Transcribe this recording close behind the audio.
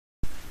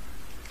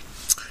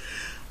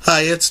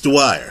Hi, it's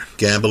Dwyer,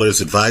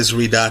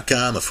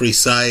 GamblersAdvisory.com, a free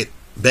site,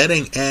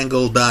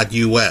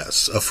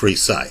 bettingangle.us, a free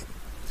site.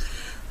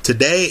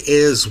 Today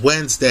is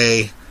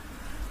Wednesday,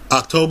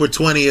 October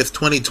 20th,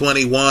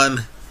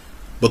 2021.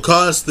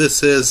 Because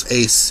this is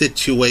a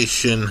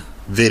situation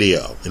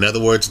video, in other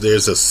words,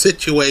 there's a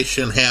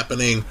situation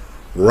happening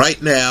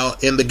right now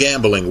in the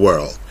gambling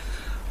world.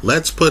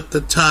 Let's put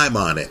the time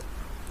on it.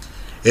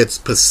 It's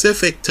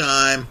Pacific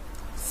time,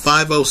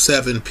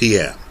 5:07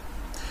 p.m.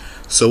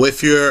 So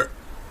if you're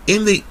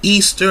in the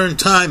Eastern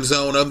time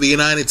zone of the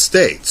United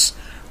States,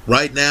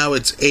 right now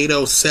it's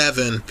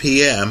 8:07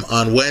 p.m.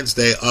 on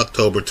Wednesday,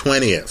 October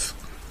 20th.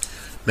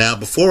 Now,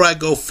 before I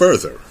go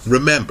further,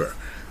 remember,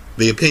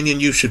 the opinion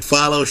you should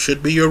follow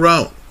should be your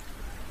own.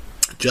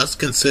 Just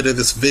consider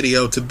this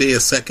video to be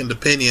a second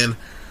opinion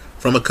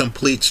from a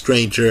complete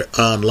stranger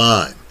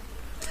online.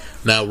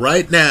 Now,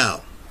 right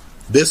now,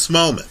 this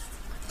moment,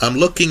 I'm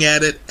looking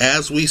at it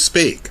as we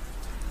speak,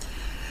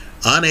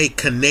 on a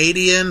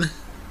Canadian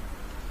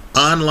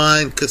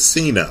online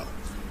casino.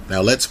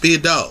 Now, let's be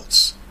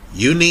adults.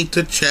 You need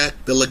to check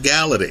the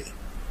legality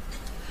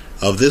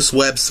of this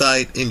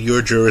website in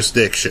your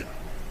jurisdiction.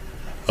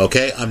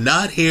 Okay? I'm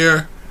not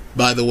here,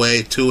 by the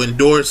way, to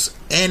endorse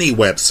any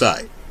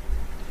website.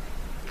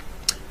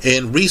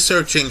 In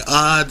researching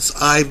odds,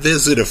 I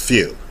visit a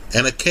few,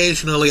 and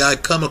occasionally I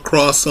come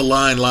across a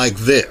line like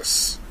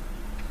this.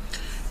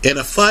 In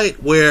a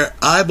fight where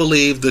I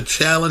believe the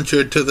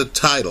challenger to the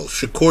title,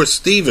 Shakur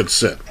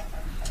Stevenson,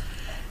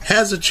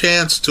 has a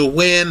chance to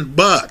win,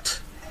 but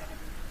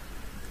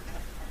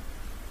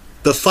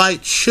the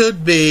fight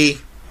should be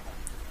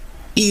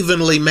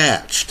evenly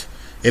matched.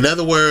 In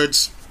other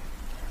words,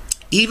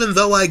 even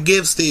though I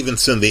give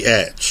Stevenson the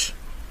edge,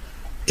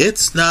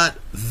 it's not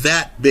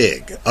that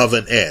big of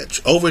an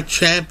edge over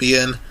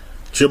champion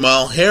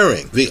Jamel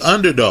Herring, the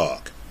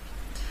underdog.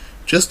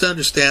 Just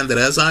understand that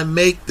as I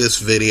make this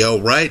video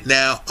right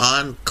now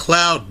on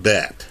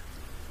Cloudbet,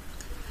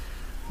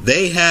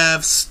 they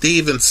have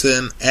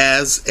Stevenson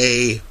as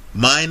a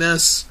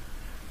minus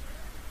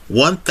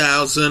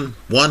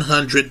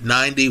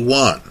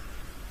 1,191.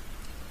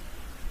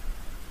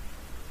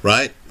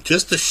 Right?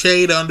 Just a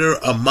shade under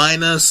a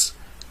minus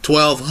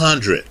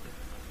 1,200.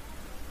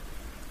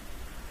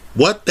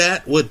 What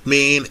that would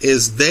mean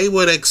is they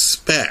would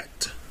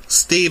expect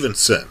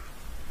Stevenson,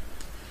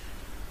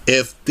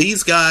 if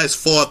these guys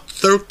fought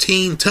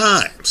 13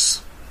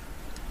 times,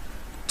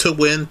 to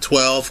win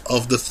 12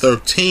 of the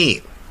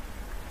 13.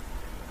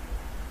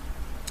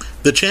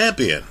 The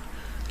champion,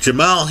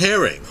 Jamel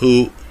Herring,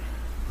 who,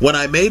 when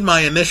I made my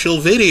initial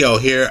video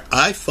here,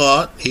 I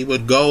thought he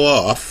would go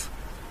off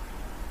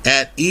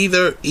at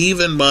either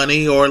even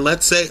money or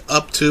let's say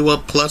up to a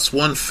plus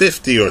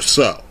 150 or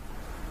so.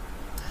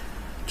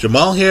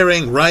 Jamel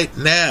Herring right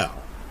now,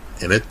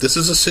 and this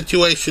is a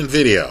situation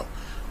video,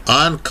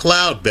 on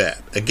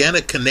Cloudbet, again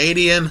a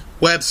Canadian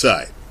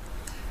website,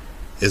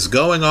 is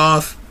going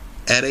off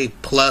at a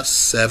plus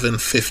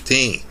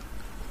 715.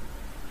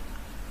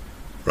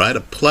 Right,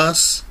 a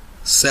plus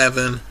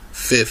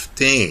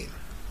 715.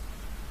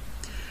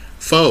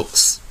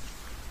 Folks,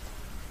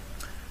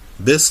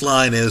 this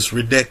line is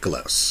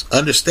ridiculous.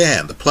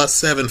 Understand, the plus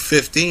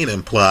 715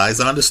 implies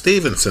on the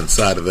Stevenson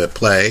side of the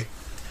play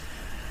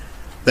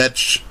that,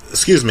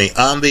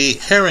 on the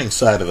Herring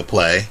side of the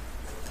play,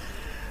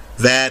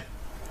 that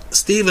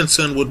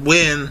Stevenson would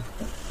win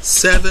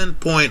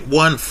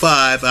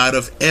 7.15 out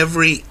of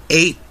every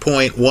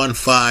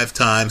 8.15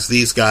 times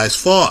these guys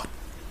fought.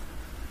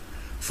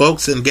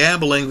 Folks, in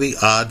gambling, the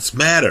odds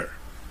matter.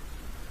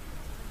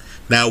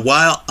 Now,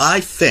 while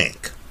I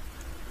think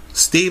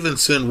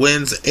Stevenson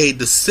wins a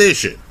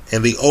decision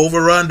and the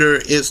over-under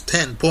is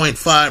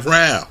 10.5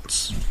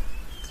 rounds,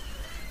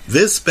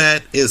 this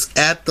bet is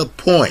at the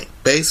point,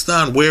 based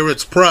on where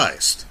it's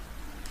priced,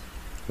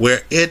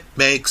 where it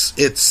makes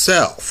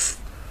itself.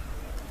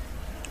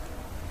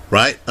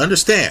 Right?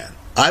 Understand,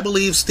 I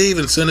believe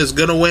Stevenson is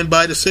going to win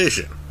by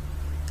decision.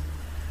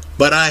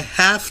 But I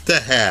have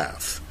to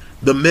have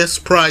the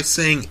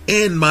mispricing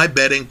in my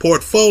betting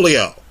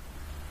portfolio.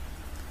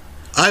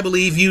 I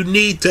believe you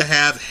need to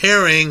have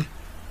Herring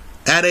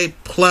at a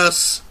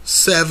plus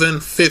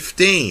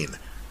 715.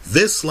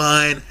 This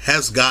line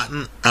has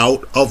gotten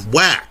out of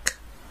whack.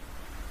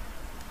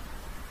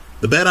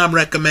 The bet I'm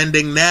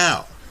recommending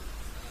now,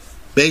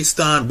 based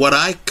on what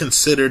I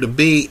consider to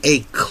be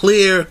a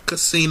clear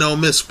casino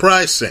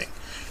mispricing,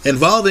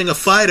 involving a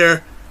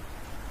fighter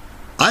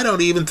I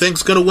don't even think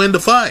is going to win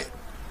the fight.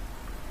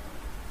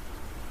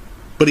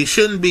 But he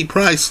shouldn't be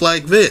priced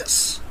like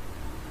this.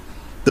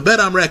 The bet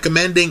I'm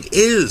recommending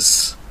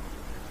is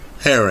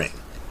Herring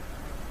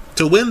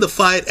to win the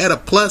fight at a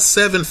plus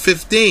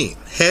 715,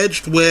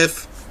 hedged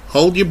with,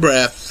 hold your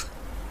breath,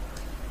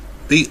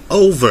 the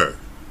over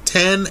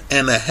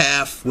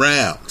 10.5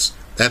 rounds.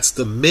 That's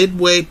the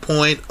midway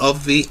point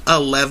of the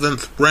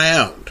 11th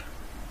round,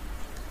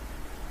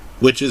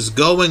 which is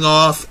going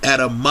off at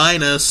a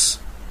minus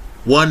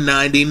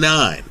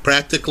 199,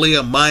 practically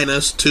a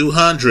minus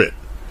 200.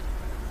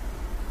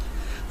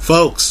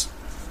 Folks,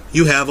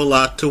 you have a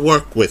lot to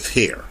work with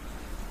here.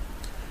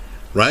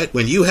 right?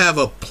 When you have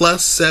a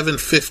plus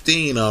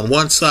 715 on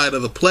one side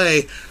of the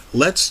play,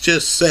 let's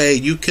just say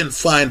you can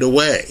find a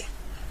way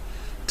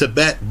to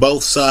bet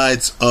both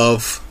sides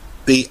of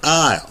the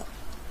aisle,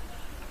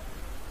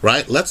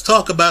 right? Let's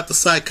talk about the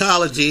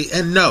psychology.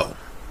 And no,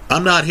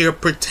 I'm not here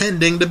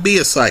pretending to be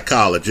a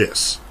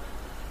psychologist,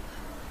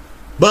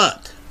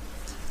 but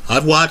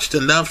I've watched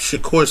enough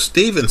Shakur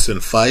Stevenson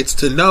fights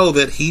to know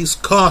that he's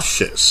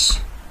cautious,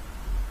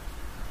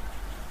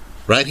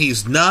 right?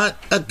 He's not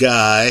a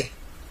guy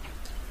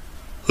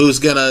who's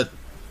going to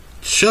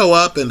show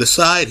up and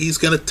decide he's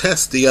going to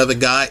test the other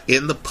guy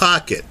in the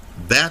pocket.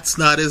 That's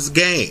not his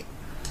game.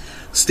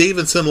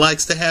 Stevenson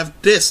likes to have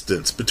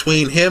distance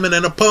between him and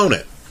an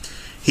opponent.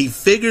 He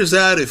figures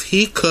out if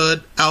he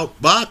could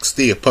outbox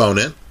the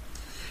opponent,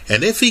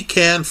 and if he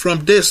can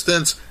from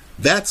distance,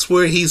 that's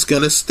where he's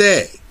going to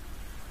stay.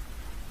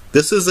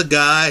 This is a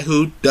guy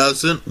who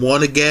doesn't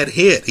want to get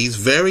hit. He's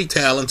very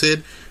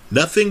talented.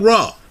 Nothing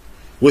wrong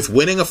with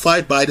winning a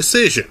fight by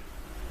decision.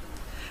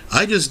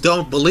 I just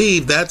don't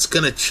believe that's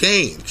going to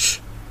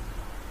change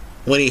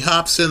when he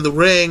hops in the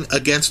ring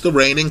against the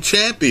reigning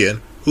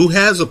champion who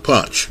has a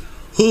punch,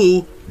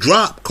 who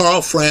dropped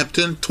Carl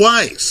Frampton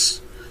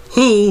twice,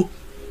 who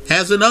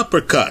has an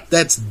uppercut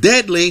that's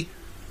deadly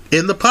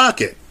in the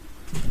pocket,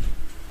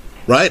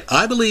 right?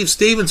 I believe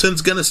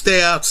Stevenson's going to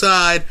stay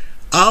outside.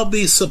 I'll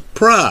be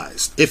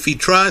surprised if he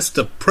tries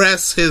to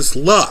press his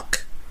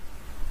luck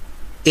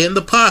in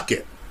the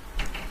pocket.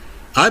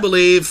 I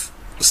believe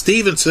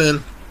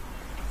Stevenson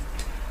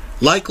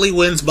likely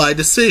wins by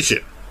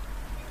decision,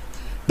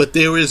 but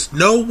there is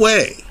no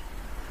way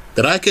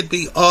that I could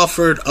be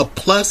offered a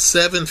plus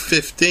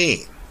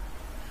 715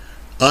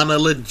 on a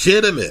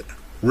legitimate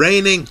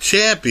reigning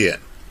champion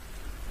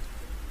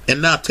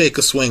and not take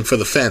a swing for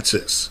the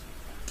fences.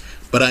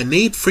 But I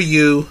need for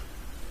you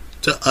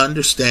to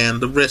understand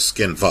the risk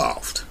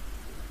involved,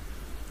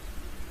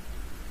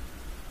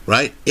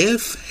 right?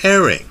 If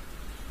Herring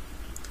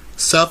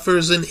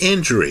suffers an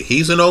injury,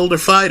 he's an older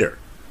fighter.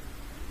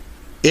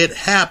 It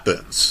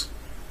happens,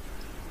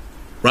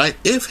 right?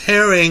 If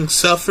Herring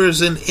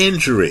suffers an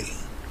injury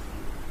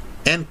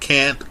and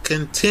can't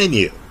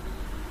continue,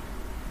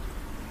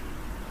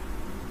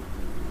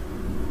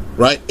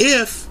 right?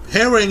 If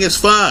Herring is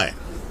fine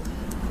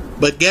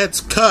but gets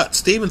cut,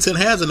 Stevenson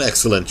has an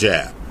excellent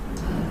jab.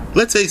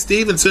 Let's say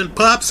Stevenson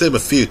pops him a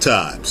few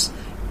times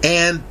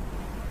and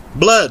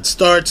blood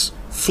starts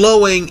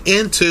flowing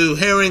into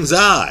Herring's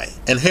eye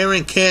and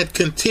Herring can't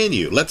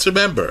continue. Let's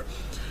remember,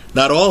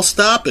 not all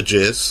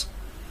stoppages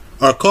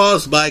are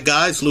caused by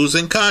guys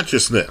losing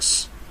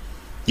consciousness.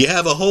 You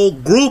have a whole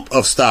group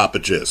of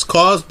stoppages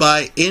caused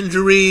by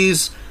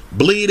injuries,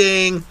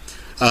 bleeding,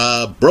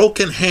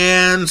 broken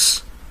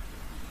hands,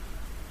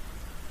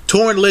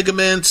 torn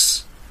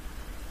ligaments,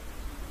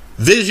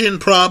 vision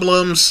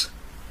problems.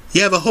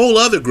 You have a whole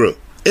other group.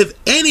 If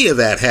any of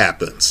that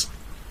happens,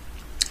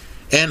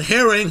 and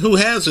Herring, who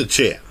has a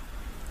chin,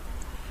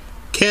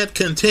 can't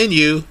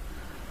continue,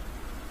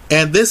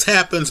 and this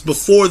happens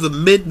before the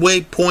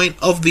midway point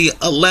of the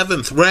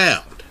 11th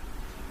round,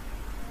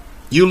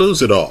 you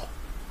lose it all.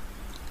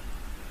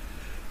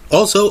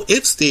 Also,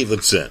 if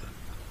Stevenson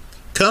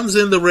comes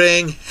in the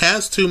ring,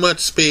 has too much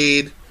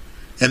speed,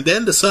 and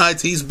then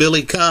decides he's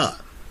Billy Conn,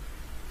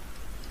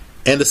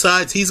 and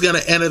decides he's going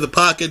to enter the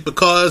pocket,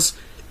 because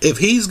if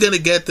he's going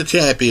to get the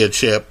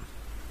championship,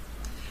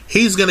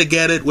 he's going to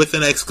get it with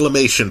an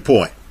exclamation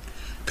point.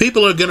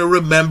 People are going to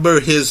remember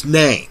his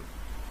name.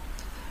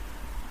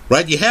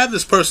 Right? You have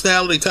this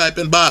personality type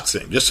in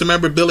boxing. Just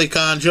remember Billy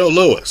Conn, Joe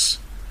Louis.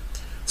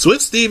 So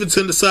if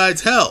Stevenson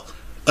decides, hell,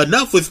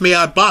 enough with me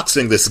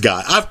outboxing this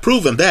guy, I've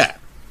proven that,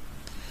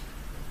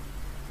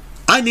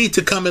 I need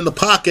to come in the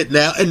pocket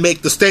now and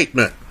make the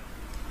statement.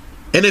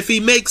 And if he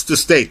makes the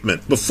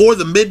statement before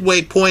the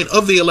midway point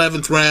of the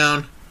 11th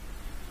round,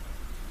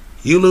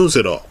 you lose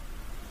it all.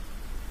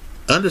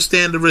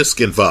 Understand the risk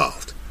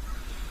involved.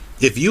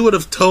 If you would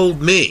have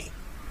told me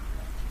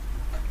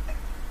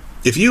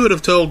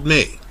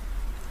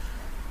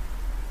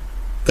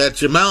that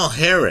Jamal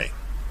Herring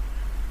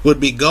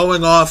would be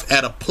going off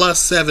at a plus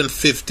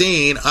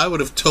 715, I would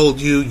have told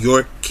you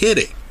you're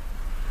kidding.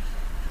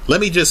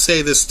 Let me just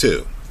say this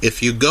too.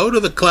 If you go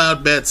to the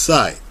CloudBet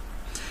site,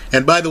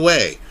 and by the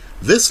way,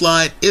 this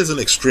line is an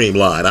extreme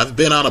line. I've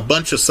been on a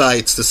bunch of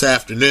sites this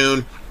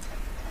afternoon.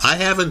 I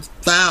haven't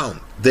found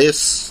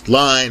this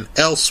line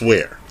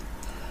elsewhere.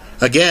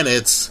 Again,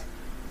 it's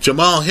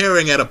Jamal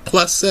Herring at a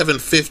plus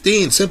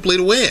 715 simply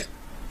to win.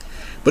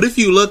 But if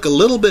you look a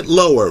little bit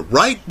lower,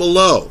 right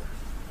below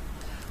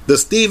the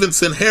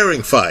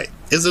Stevenson-Herring fight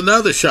is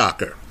another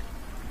shocker.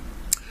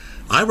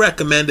 I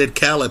recommended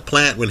Caleb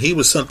Plant when he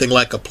was something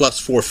like a plus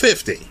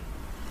 450.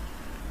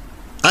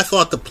 I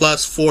thought the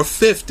plus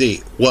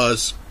 450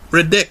 was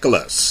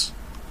ridiculous.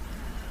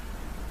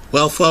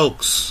 Well,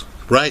 folks,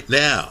 right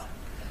now,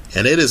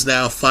 and it is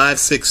now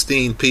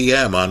 5:16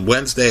 p.m. on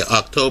Wednesday,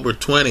 October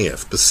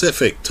 20th,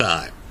 Pacific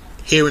time,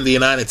 here in the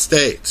United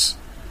States.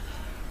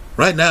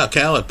 Right now,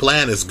 Caleb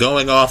Plant is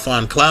going off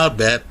on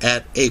CloudBet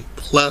at a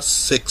plus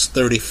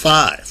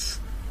 635.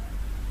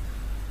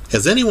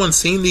 Has anyone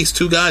seen these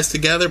two guys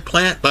together?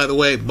 Plant, by the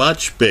way,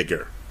 much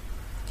bigger.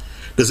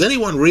 Does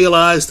anyone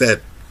realize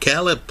that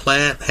Caleb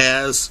Plant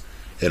has,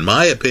 in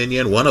my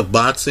opinion, one of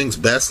boxing's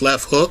best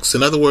left hooks?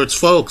 In other words,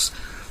 folks,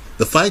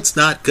 the fight's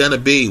not going to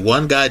be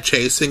one guy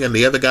chasing and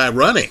the other guy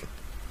running.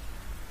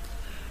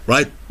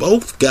 Right?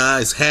 Both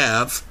guys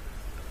have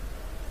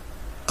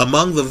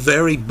among the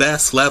very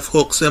best left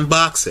hooks in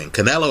boxing.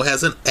 Canelo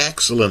has an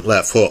excellent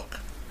left hook.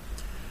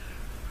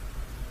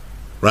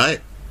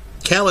 Right?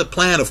 Caleb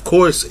Plant, of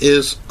course,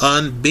 is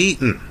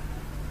unbeaten.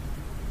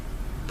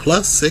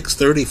 Plus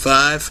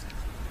 635.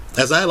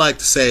 As I like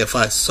to say, if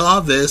I saw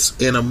this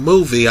in a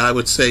movie, I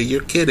would say,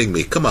 you're kidding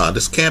me. Come on,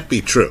 this can't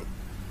be true.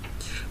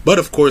 But,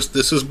 of course,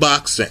 this is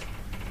boxing.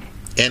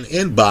 And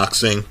in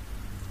boxing,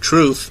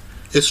 truth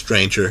is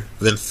stranger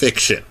than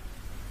fiction.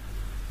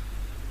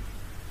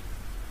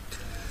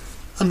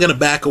 I'm going to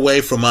back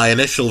away from my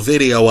initial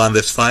video on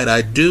this fight.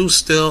 I do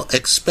still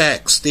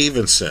expect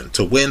Stevenson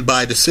to win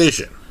by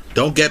decision.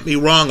 Don't get me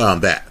wrong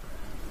on that.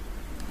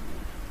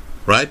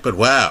 Right? But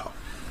wow.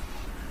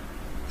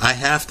 I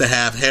have to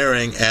have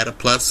Herring at a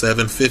plus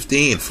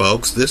 715,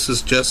 folks. This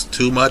is just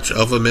too much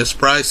of a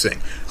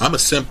mispricing. I'm a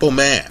simple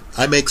man.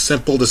 I make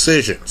simple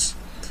decisions.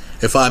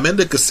 If I'm in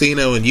the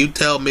casino and you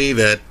tell me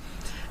that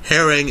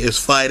Herring is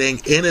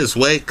fighting in his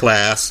weight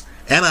class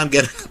and I'm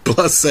getting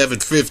plus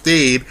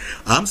 715,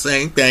 I'm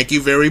saying thank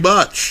you very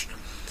much.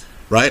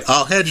 Right?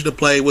 I'll hedge the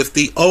play with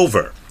the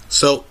over.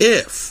 So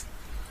if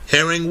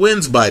Herring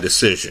wins by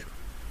decision,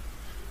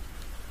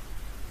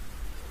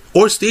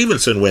 or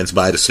Stevenson wins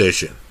by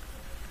decision,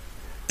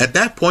 at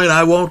that point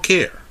I won't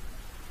care,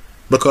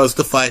 because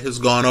the fight has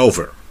gone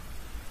over.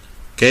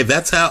 Okay,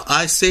 that's how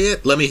I see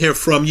it. Let me hear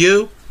from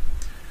you.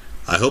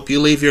 I hope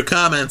you leave your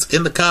comments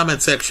in the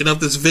comment section of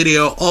this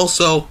video.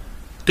 Also,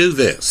 do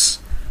this,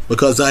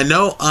 because I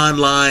know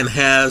online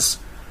has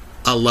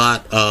a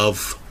lot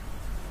of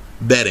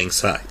betting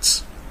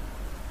sites.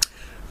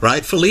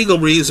 Right? For legal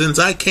reasons,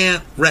 I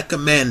can't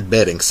recommend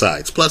betting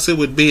sites. Plus, it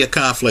would be a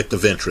conflict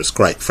of interest,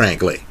 quite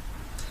frankly.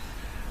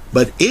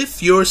 But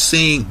if you're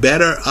seeing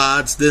better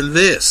odds than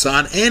this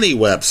on any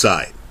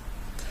website,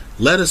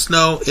 let us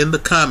know in the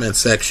comment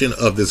section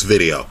of this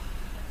video.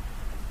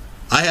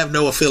 I have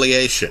no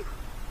affiliation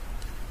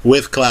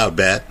with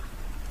Cloudbet,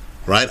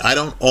 right? I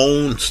don't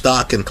own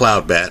stock in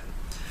Cloudbet,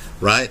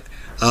 right?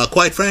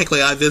 Quite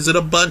frankly, I visit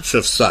a bunch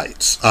of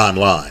sites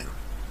online,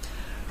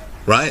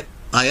 right?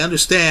 I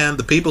understand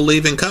the people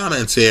leaving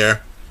comments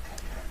here.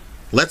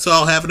 Let's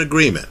all have an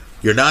agreement.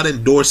 You're not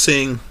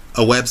endorsing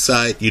a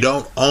website. You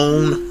don't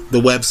own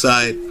the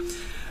website.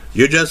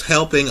 You're just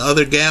helping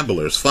other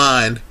gamblers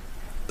find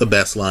the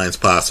best lines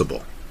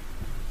possible.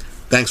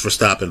 Thanks for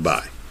stopping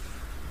by.